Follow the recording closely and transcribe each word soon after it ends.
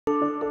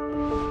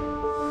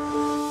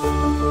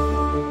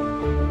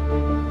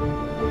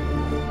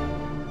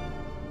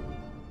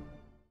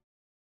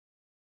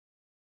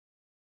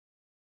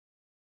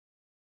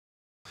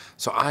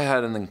So I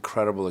had an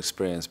incredible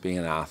experience being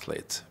an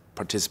athlete,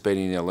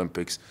 participating in the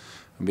Olympics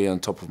and being on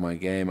top of my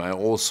game. I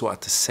also at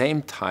the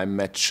same time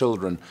met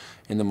children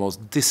in the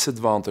most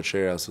disadvantaged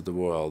areas of the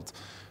world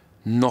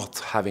not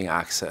having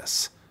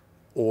access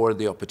or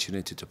the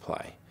opportunity to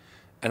play.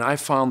 And I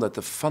found that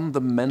the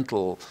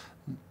fundamental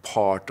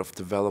part of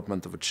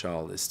development of a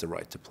child is the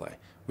right to play,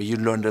 where you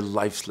learn the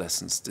life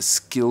lessons, the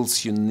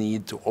skills you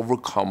need to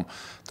overcome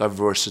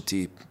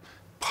diversity,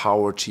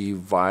 poverty,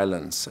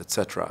 violence,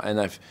 etc. And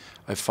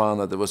I found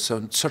that there was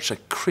such a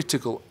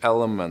critical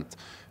element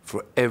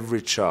for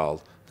every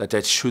child that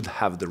they should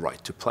have the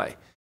right to play.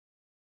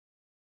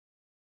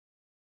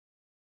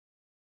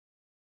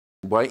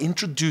 By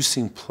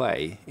introducing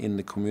play in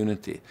the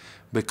community,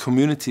 the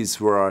communities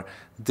where are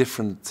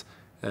different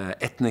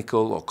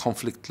ethnical or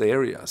conflict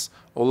areas,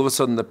 all of a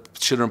sudden the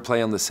children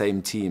play on the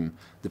same team.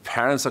 The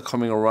parents are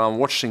coming around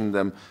watching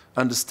them,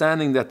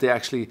 understanding that they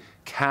actually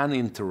can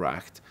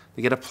interact.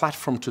 They get a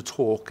platform to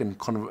talk and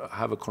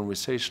have a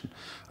conversation.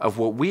 Of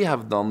what we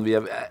have done, we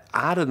have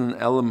added an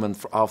element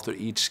for after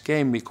each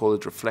game. We call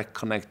it reflect,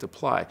 connect,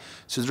 apply.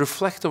 So it's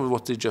reflect over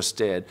what they just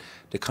did.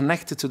 They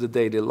connect it to the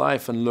daily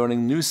life and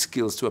learning new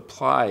skills to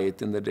apply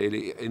it in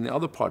the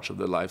other parts of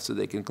their life, so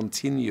they can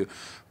continue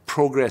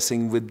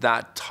progressing with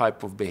that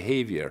type of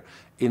behavior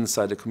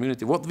inside the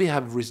community. What we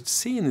have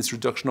seen is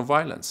reduction of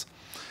violence.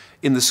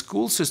 In the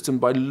school system,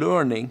 by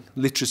learning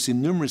literacy,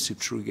 numeracy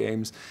through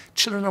games,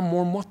 children are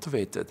more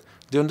motivated.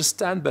 They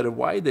understand better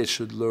why they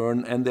should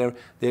learn, and their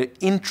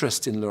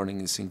interest in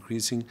learning is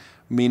increasing,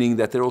 meaning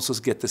that they also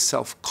get the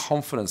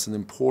self-confidence and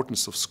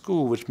importance of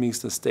school, which means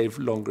they stay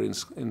longer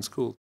in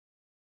school.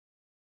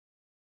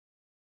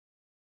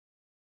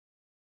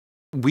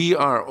 We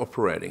are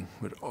operating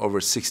with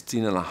over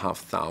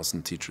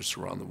 16,500 teachers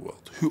around the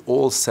world who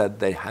all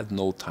said they had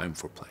no time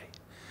for play.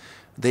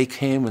 They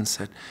came and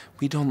said,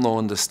 we don't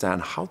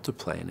understand how to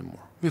play anymore.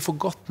 We've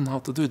forgotten how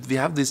to do it. We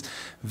have this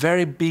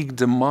very big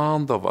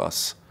demand of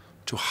us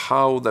to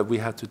how that we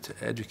have to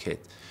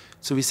educate.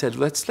 So we said,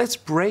 let's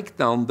break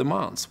down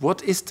demands.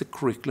 What is the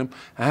curriculum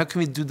and how can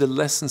we do the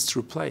lessons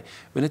through play?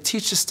 When a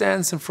teacher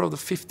stands in front of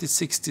 50,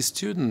 60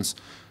 students,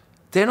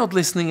 they're not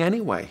listening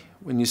anyway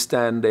when you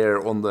stand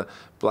there on the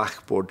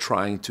blackboard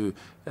trying to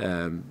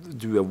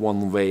do a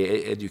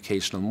one-way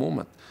educational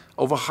moment.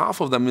 Over half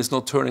of them is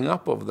not turning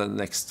up over the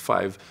next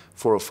 4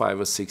 or 5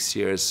 or 6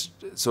 years.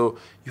 So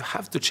you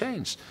have to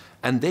change.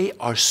 And they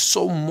are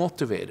so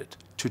motivated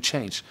to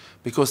change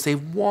because they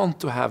want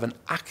to have an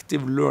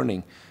active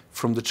learning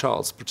from the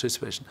child's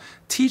participation.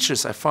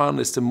 Teachers, I found,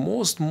 is the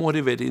most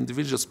motivated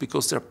individuals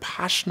because they're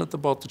passionate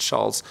about the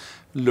child's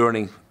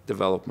learning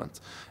development.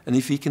 And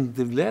if we can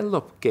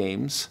develop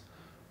games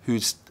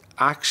who's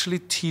actually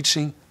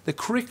teaching the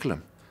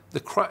curriculum,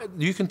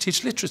 you can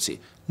teach literacy,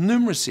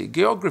 numeracy,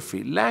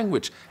 geography,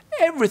 language,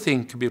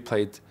 everything can be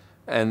played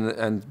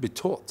and be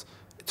taught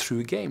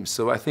through games.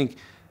 So I think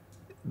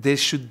there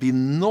should be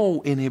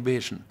no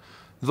inhibition,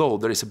 though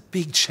there is a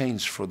big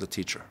change for the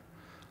teacher.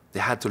 They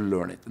had to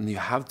learn it, and you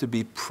have to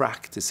be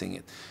practicing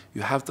it.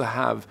 You have to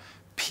have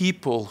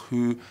people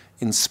who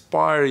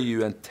inspire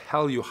you and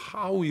tell you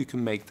how you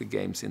can make the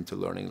games into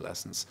learning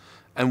lessons.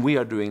 And we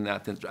are doing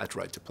that at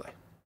Right to Play.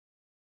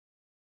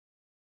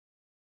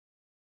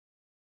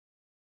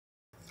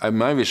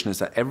 My vision is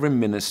that every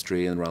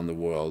ministry around the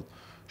world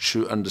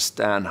should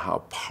understand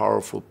how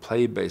powerful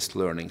play-based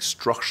learning,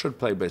 structured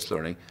play-based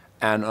learning,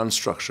 and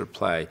unstructured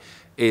play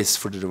is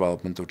for the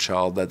development of a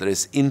child, that it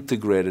is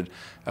integrated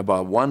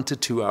about 1 to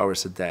 2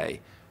 hours a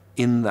day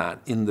in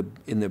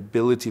the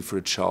ability for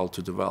a child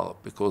to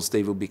develop, because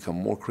they will become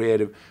more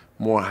creative,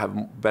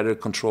 have better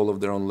control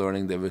of their own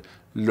learning, they will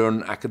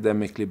learn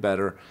academically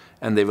better,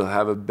 and they will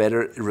have a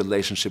better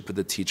relationship with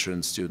the teacher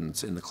and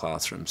students in the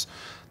classrooms.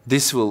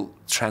 This will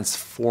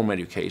transform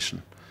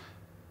education,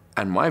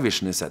 and my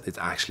vision is that it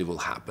actually will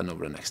happen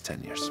over the next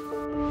 10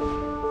 years.